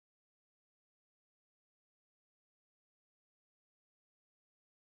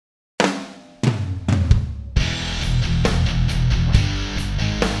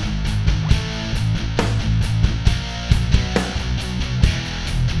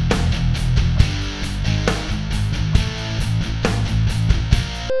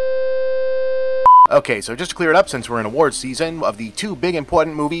Okay, so just to clear it up, since we're in awards season, of the two big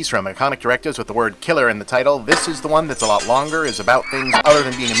important movies from iconic directors with the word killer in the title, this is the one that's a lot longer, is about things other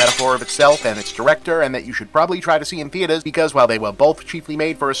than being a metaphor of itself and its director, and that you should probably try to see in theaters, because while they were both chiefly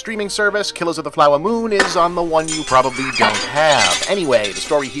made for a streaming service, Killers of the Flower Moon is on the one you probably don't have. Anyway, the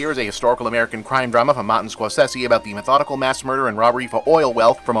story here is a historical American crime drama from Martin Scorsese about the methodical mass murder and robbery for oil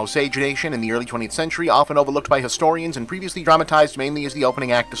wealth from Osage Nation in the early 20th century, often overlooked by historians and previously dramatized mainly as the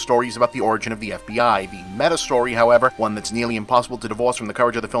opening act of stories about the origin of the FBI. The meta-story, however, one that's nearly impossible to divorce from the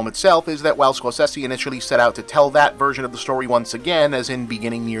courage of the film itself, is that while Scorsese initially set out to tell that version of the story once again, as in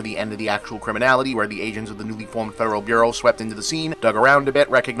beginning near the end of the actual criminality, where the agents of the newly formed Federal Bureau swept into the scene, dug around a bit,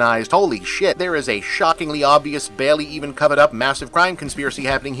 recognized, holy shit, there is a shockingly obvious, barely even covered up massive crime conspiracy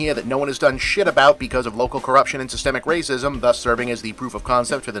happening here that no one has done shit about because of local corruption and systemic racism, thus serving as the proof of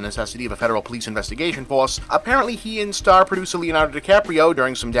concept for the necessity of a federal police investigation force. Apparently he and star producer Leonardo DiCaprio,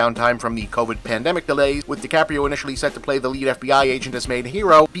 during some downtime from the COVID pandemic delays, with DiCaprio initially set to play the lead FBI agent as made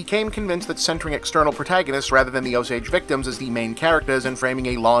hero, became convinced that centering external protagonists rather than the Osage victims as the main characters and framing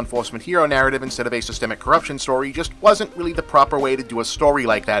a law enforcement hero narrative instead of a systemic corruption story just wasn't really the proper way to do a story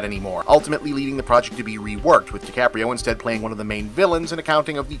like that anymore, ultimately leading the project to be reworked, with DiCaprio instead playing one of the main villains and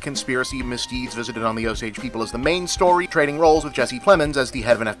accounting of the conspiracy misdeeds visited on the Osage people as the main story, trading roles with Jesse Plemons as the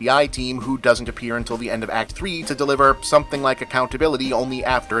head of an FBI team who doesn't appear until the end of Act 3 to deliver something like accountability only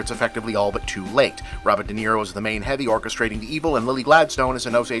after it's effectively all but too late. Robert DeNiro is the main heavy orchestrating the evil, and Lily Gladstone is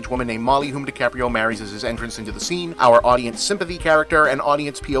an Osage woman named Molly whom DiCaprio marries as his entrance into the scene, our audience sympathy character and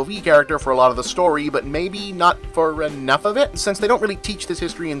audience POV character for a lot of the story, but maybe not for enough of it. Since they don't really teach this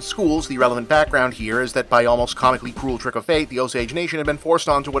history in schools, the relevant background here is that by almost comically cruel trick of fate, the Osage Nation had been forced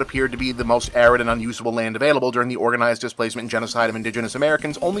onto what appeared to be the most arid and unusable land available during the organized displacement and genocide of indigenous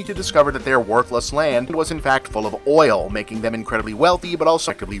Americans, only to discover that their worthless land was in fact full of oil, making them incredibly wealthy, but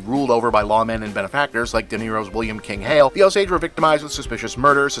also effectively ruled over by lawmen and benefactors like De Niro's William King Hale. The Osage were victimized with suspicious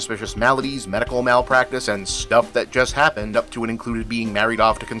murders, suspicious maladies, medical malpractice, and stuff that just happened, up to and included being married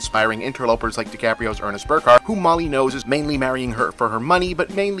off to conspiring interlopers like DiCaprio's Ernest Burkhart, whom Molly knows is mainly marrying her for her money,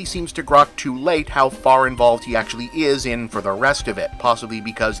 but mainly seems to grok too late how far involved he actually is in for the rest of it, possibly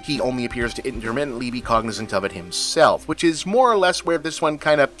because he only appears to intermittently be cognizant of it himself, which is more or less where this one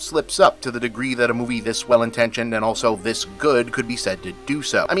kind of slips up to the degree that a movie this well-intentioned and also this good could be said to do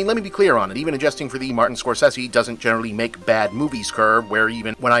so. I mean, let me be clear on it, even adjusting for the Martin Scorsese doesn't generally make bad movies curve, where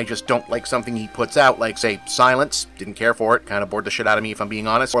even when I just don't like something he puts out, like, say, Silence, didn't care for it, kind of bored the shit out of me if I'm being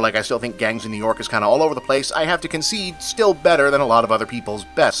honest, or like I still think Gangs in New York is kind of all over the place, I have to concede, still better than a lot of other people's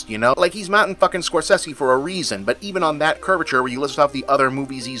best, you know? Like, he's Martin fucking Scorsese for a reason, but even on that curvature where you list off the other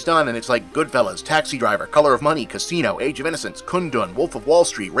movies he's done, and it's like Goodfellas, Taxi Driver, Color of Money, Casino, Age of Innocence, Kundun, Wolf of Wall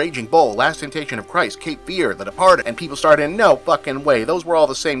Street, Raging Bull, Last Temptation of Christ, Cape Fear, The Departed, and people started in, no fucking way, those were all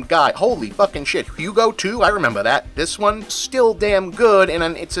the same guy. Holy fucking shit. Hugo 2, I remember that. This one, still damn good, and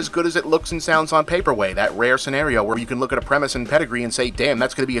an it's as good as it looks and sounds on paper way, that rare scenario where you can look at a premise and pedigree and say, damn,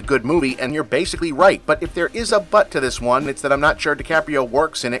 that's gonna be a good movie, and you're basically right. But if there is a but to this one, it's that I'm not sure DiCaprio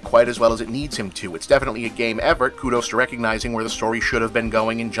works in it quite as well as it needs him to. It's definitely a game effort, kudos to recognizing where the story should have been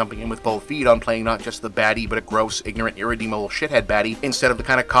going and jumping in with both feet on playing not just the baddie, but a gross, ignorant, irredeemable shithead baddie, instead of the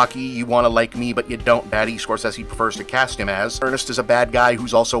kind of cocky, you wanna like me but you don't baddie Scorsese prefers to cast him as. Ernest is a bad guy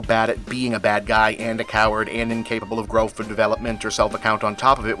who's also bad at being a bad guy and a coward and incapable of growth or development or self-account on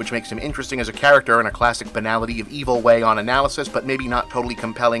top of it, which makes him interesting as a character in a classic banality of evil way on analysis, but maybe not totally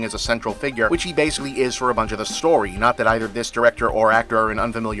compelling as a central figure, which he basically is for a bunch of the story. Not that either this director or actor are in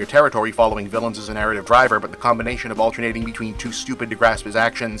unfamiliar territory following villains as a narrative driver, but the combination of alternating between too stupid to grasp his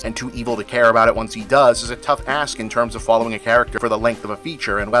actions and too evil to care about it once he does is a tough ask in terms of following a character for the length of a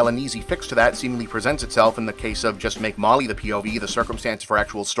feature, and while an easy fix to that seemingly presents itself in the case of just make Molly the POV, the circumstance for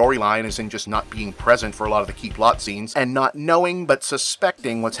actual storyline is in just not being present for a lot of the key plot scenes, and not knowing but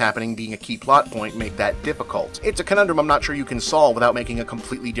suspecting what's happening being a key plot point make that difficult. It's a conundrum I'm not sure you can solve without making a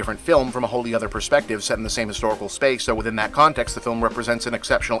completely different film from a wholly other perspective set in the same historical space, so within that context the film represents an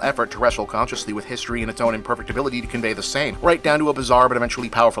exceptional effort to wrestle consciously with history and its own imperfect ability to convey the same, right down to a bizarre but eventually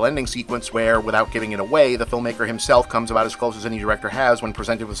powerful ending sequence where, without giving it away, the filmmaker himself comes about as close as any director has when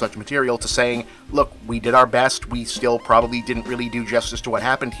presented with such material to saying, look, we did our best, we still probably didn't really do justice to what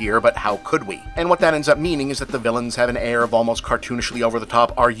happened here, but how could we? And what that ends up meaning is that the villains have an air of almost cartoonishly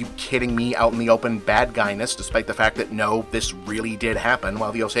over-the-top, are you kidding me, out in the open bad guyness, despite the fact that no, this really did happen,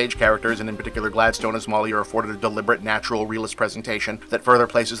 while the Osage characters, and in particular Gladstone as Molly, are afforded a deliberate, natural, realist presentation that further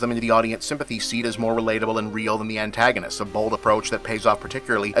places them into the audience sympathy seat as more relatable and real than the antagonists, a bold approach that pays off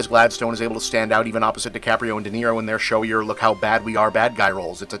particularly as Gladstone is able to stand out even opposite DiCaprio and De Niro in their showier look how bad we are bad guy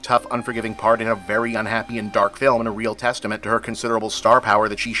roles. It's a tough, unforgiving part in a very unhappy and dark film and a real testament to her considerable star power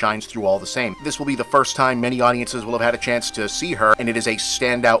that she shines through through all the same. This will be the first time many audiences will have had a chance to see her, and it is a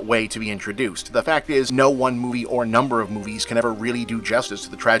standout way to be introduced. The fact is, no one movie or number of movies can ever really do justice to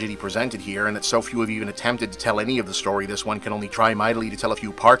the tragedy presented here, and that so few have even attempted to tell any of the story this one can only try mightily to tell a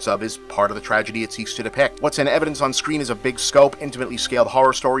few parts of is part of the tragedy it seeks to depict. What's in evidence on screen is a big scope, intimately scaled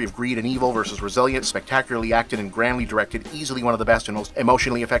horror story of greed and evil versus resilience, spectacularly acted and grandly directed, easily one of the best and most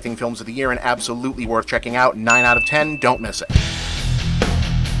emotionally affecting films of the year, and absolutely worth checking out. 9 out of 10, don't miss it.